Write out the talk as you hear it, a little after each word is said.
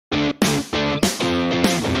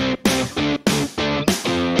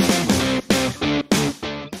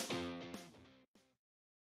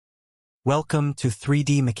Welcome to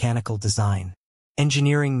 3D Mechanical Design,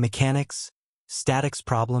 Engineering Mechanics, Statics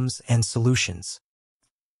Problems and Solutions.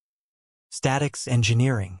 Statics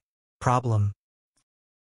Engineering. Problem.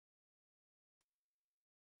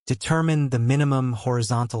 Determine the minimum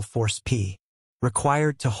horizontal force P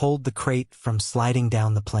required to hold the crate from sliding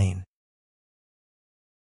down the plane.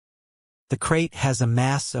 The crate has a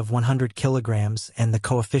mass of 100 kilograms and the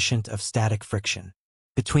coefficient of static friction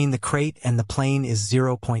between the crate and the plane is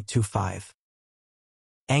 0.25.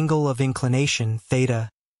 Angle of inclination, theta,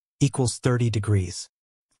 equals 30 degrees.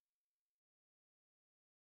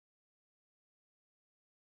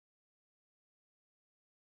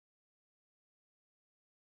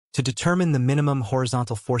 To determine the minimum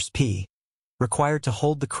horizontal force P required to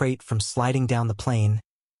hold the crate from sliding down the plane,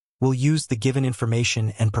 we'll use the given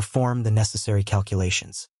information and perform the necessary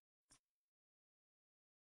calculations.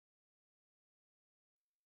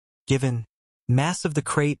 Given mass of the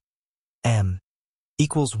crate, m,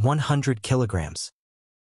 equals 100 kilograms.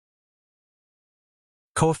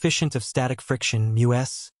 Coefficient of static friction,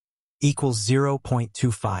 μs, equals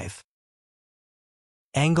 0.25.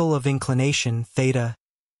 Angle of inclination, theta,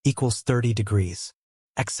 equals 30 degrees.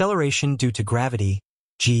 Acceleration due to gravity,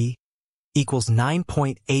 g, equals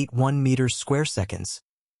 9.81 meters square seconds.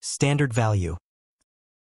 Standard value.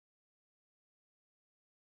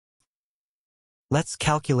 Let's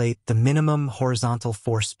calculate the minimum horizontal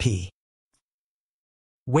force P.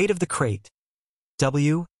 Weight of the crate,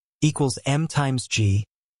 W, equals m times g,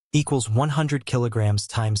 equals 100 kilograms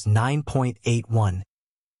times 9.81,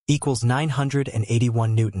 equals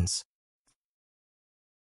 981 newtons.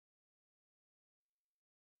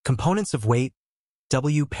 Components of weight,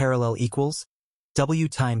 W parallel equals, W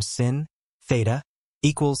times sin, theta,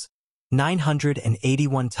 equals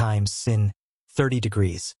 981 times sin, 30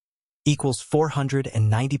 degrees, equals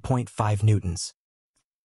 490.5 newtons.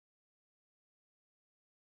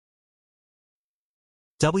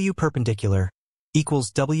 W perpendicular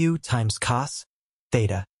equals W times cos,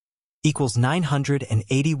 theta, equals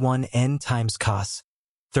 981 n times cos,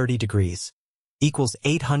 30 degrees, equals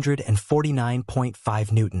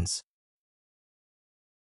 849.5 newtons.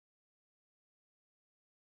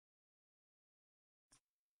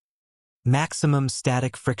 Maximum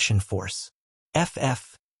static friction force,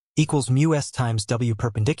 FF, equals μs times W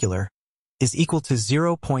perpendicular, is equal to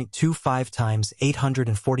 0.25 times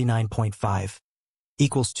 849.5,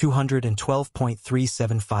 equals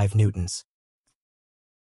 212.375 newtons.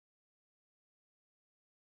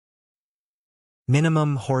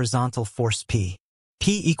 Minimum horizontal force P.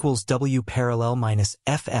 P equals W parallel minus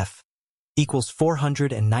FF, equals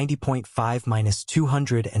 490.5 minus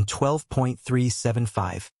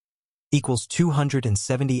 212.375, equals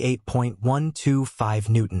 278.125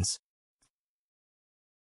 newtons.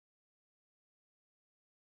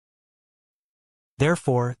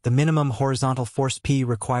 Therefore, the minimum horizontal force P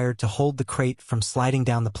required to hold the crate from sliding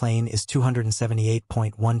down the plane is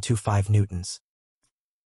 278.125 newtons.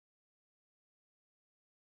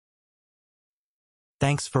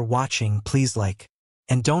 Thanks for watching. Please like,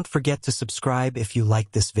 and don't forget to subscribe if you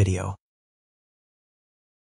like this video.